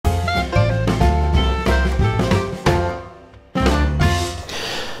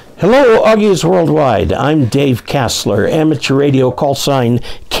Hello, Augies Worldwide. I'm Dave Kassler, amateur radio call sign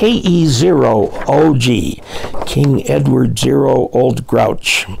KE0OG, King Edward Zero Old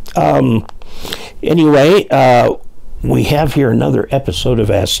Grouch. Anyway, we have here another episode of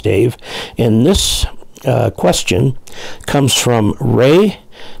Ask Dave, and this question comes from Ray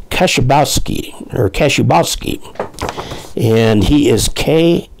Kashubowski, and he is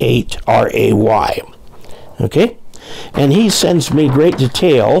K8RAY. Okay? And he sends me great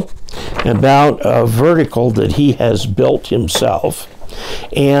detail about a vertical that he has built himself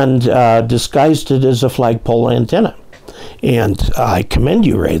and disguised it as a flagpole antenna. And I commend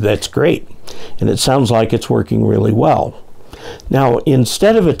you, Ray. That's great. And it sounds like it's working really well. Now,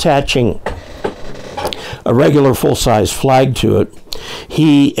 instead of attaching a regular full-size flag to it,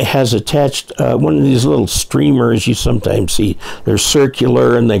 he has attached one of these little streamers you sometimes see. They're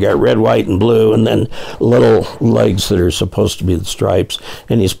circular and they got red, white, and blue, and then little legs that are supposed to be the stripes,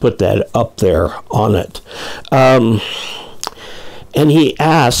 and he's put that up there on it. And he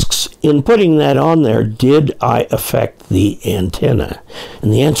asks, in putting that on there, did I affect the antenna?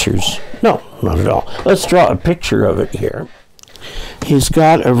 And the answer is no, not at all. Let's draw a picture of it here. He's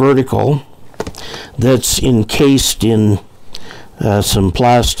got a vertical that's encased in some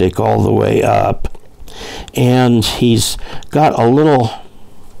plastic all the way up, and he's got a little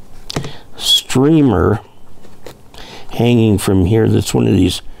streamer hanging from here that's one of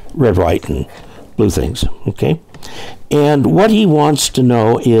these red, white, and blue things. Okay, and what he wants to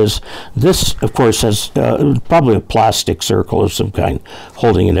know is this, of course, has probably a plastic circle of some kind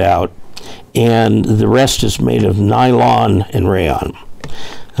holding it out, and the rest is made of nylon and rayon.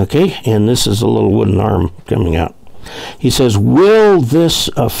 Okay, and this is a little wooden arm coming out. He says, will this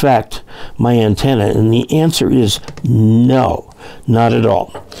affect my antenna? And the answer is no, not at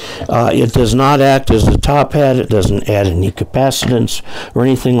all. It does not act as a top hat. It doesn't add any capacitance or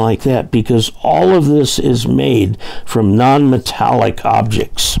anything like that, because all of this is made from non-metallic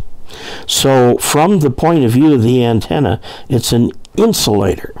objects. So from the point of view of the antenna, it's an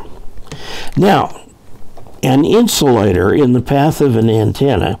insulator. Now, an insulator in the path of an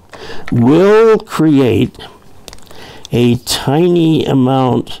antenna will create a tiny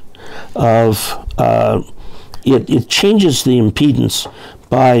amount of, it changes the impedance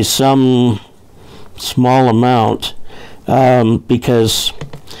by some small amount because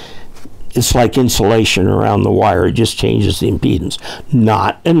it's like insulation around the wire. It just changes the impedance.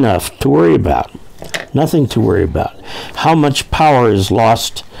 Not enough to worry about. Nothing to worry about. How much power is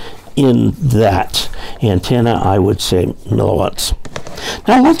lost in that antenna? I would say milliwatts.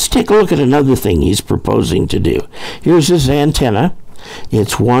 Now let's take a look at another thing he's proposing to do. Here's his antenna.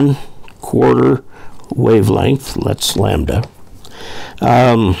 It's 1/4 wavelength. That's lambda.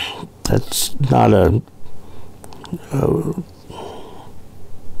 That's not a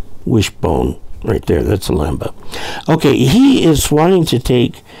wishbone right there. That's a lambda. Okay, he is wanting to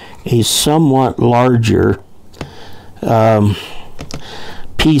take a somewhat larger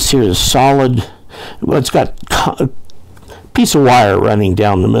piece here, is solid. Well, it's got a piece of wire running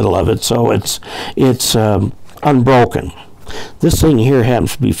down the middle of it, so it's unbroken. This thing here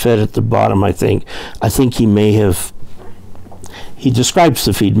happens to be fed at the bottom. I think he may have. He describes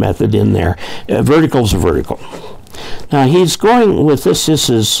the feed method in there. Vertical's a vertical. Now he's going with this. This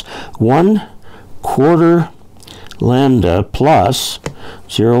is 1/4 lambda plus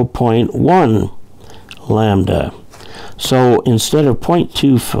 0.1 lambda. So instead of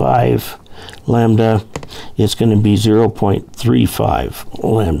 0.25 lambda, it's going to be 0.35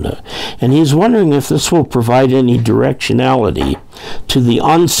 lambda. And he's wondering if this will provide any directionality to the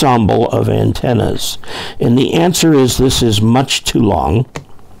ensemble of antennas. And the answer is this is much too long.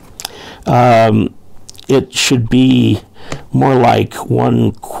 It should be more like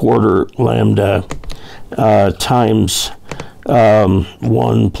 1/4 lambda times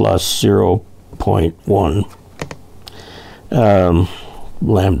 1 plus 0.1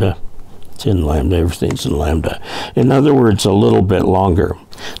 lambda. It's in lambda. Everything's in lambda. In other words, a little bit longer.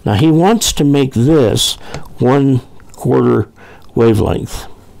 Now he wants to make this 1/4 wavelength.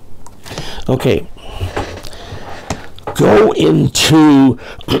 Okay. Go into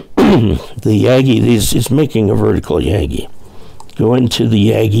the Yagi. He's making a vertical Yagi. Go into the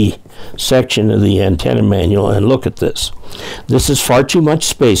Yagi section of the antenna manual and look at this. This is far too much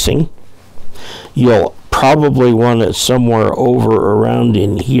spacing. You'll probably want it somewhere over around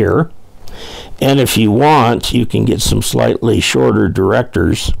in here. And if you want, you can get some slightly shorter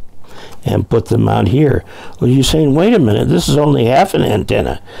directors and put them out here. Well, you're saying, wait a minute, this is only half an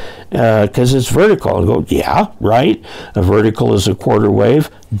antenna because it's vertical. And go, yeah, right. A vertical is a quarter wave.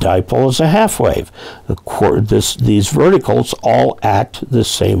 Dipole is a half wave. These verticals all act the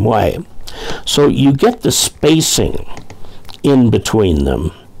same way. So you get the spacing in between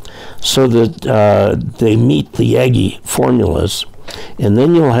them so that they meet the Yagi formulas, and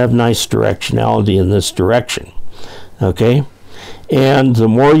then you'll have nice directionality in this direction. Okay? And the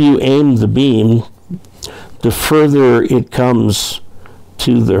more you aim the beam, the further it comes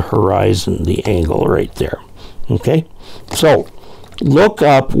to the horizon, the angle right there. Okay? So look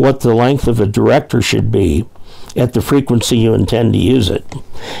up what the length of a director should be at the frequency you intend to use it,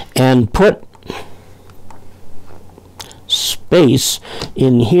 and put space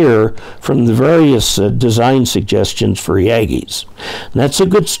in here from the various design suggestions for Yagis. And that's a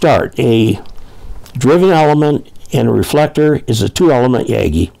good start. A driven element and a reflector is a 2-element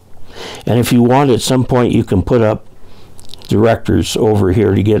Yagi. And if you want, at some point, you can put up directors over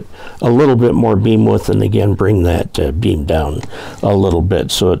here to get a little bit more beam width, and again bring that beam down a little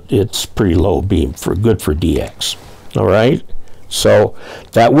bit so it's pretty low beam, good for DX. All right? So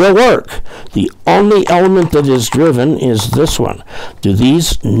that will work. The only element that is driven is this one. Do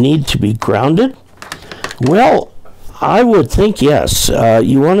these need to be grounded? Well, I would think yes.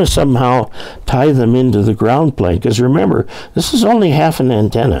 You want to somehow tie them into the ground plane, because remember, this is only half an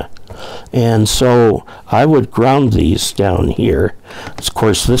antenna. And so I would ground these down here. Of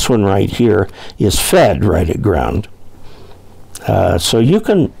course, this one right here is fed right at ground. So you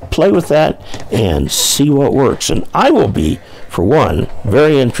can play with that and see what works. And I will be, for one,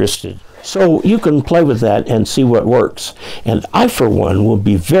 very interested. So you can play with that and see what works. And I, for one, will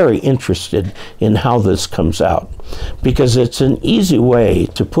be very interested in how this comes out, because it's an easy way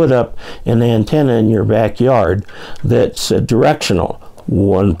to put up an antenna in your backyard that's directional.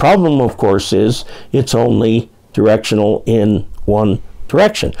 One problem, of course, is it's only directional in one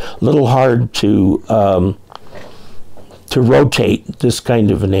direction. A little hard to rotate this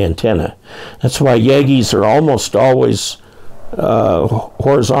kind of an antenna. That's why Yagis are almost always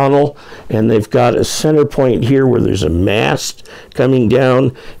horizontal, and they've got a center point here where there's a mast coming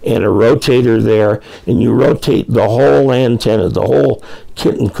down and a rotator there, and you rotate the whole antenna, the whole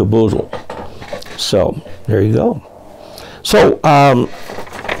kit and caboodle. So there you go. So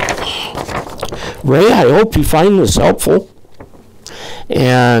Ray, I hope you find this helpful,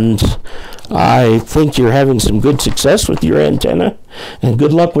 and I think you're having some good success with your antenna, and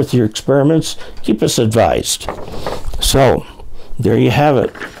good luck with your experiments. Keep us advised. So there you have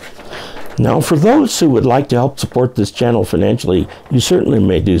it. Now, for those who would like to help support this channel financially, you certainly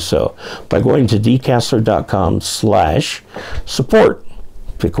may do so by going to dcastler.com/support.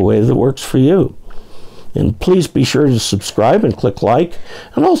 Pick a way that works for you. And please be sure to subscribe and click like,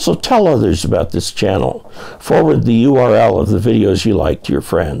 and also tell others about this channel. Forward the URL of the videos you like to your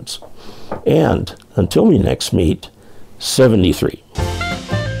friends. And until we next meet, 73.